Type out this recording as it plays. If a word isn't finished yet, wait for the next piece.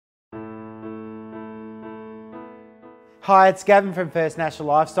Hi, it's Gavin from First National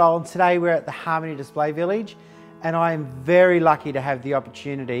Lifestyle, and today we're at the Harmony Display Village, and I am very lucky to have the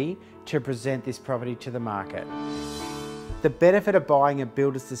opportunity to present this property to the market. The benefit of buying a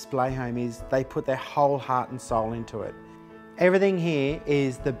builder's display home is they put their whole heart and soul into it. Everything here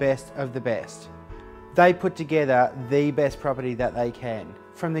is the best of the best. They put together the best property that they can.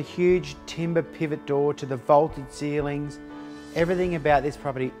 From the huge timber pivot door to the vaulted ceilings, everything about this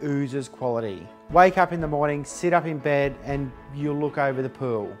property oozes quality. Wake up in the morning, sit up in bed, and you'll look over the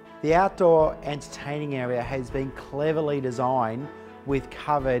pool. The outdoor entertaining area has been cleverly designed with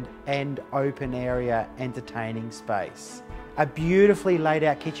covered and open area entertaining space. A beautifully laid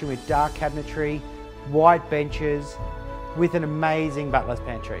out kitchen with dark cabinetry, white benches, with an amazing butler's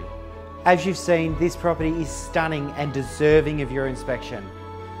pantry. As you've seen, this property is stunning and deserving of your inspection.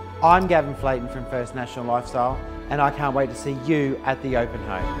 I'm Gavin Flaton from First National Lifestyle, and I can't wait to see you at the open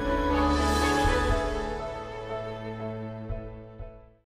home.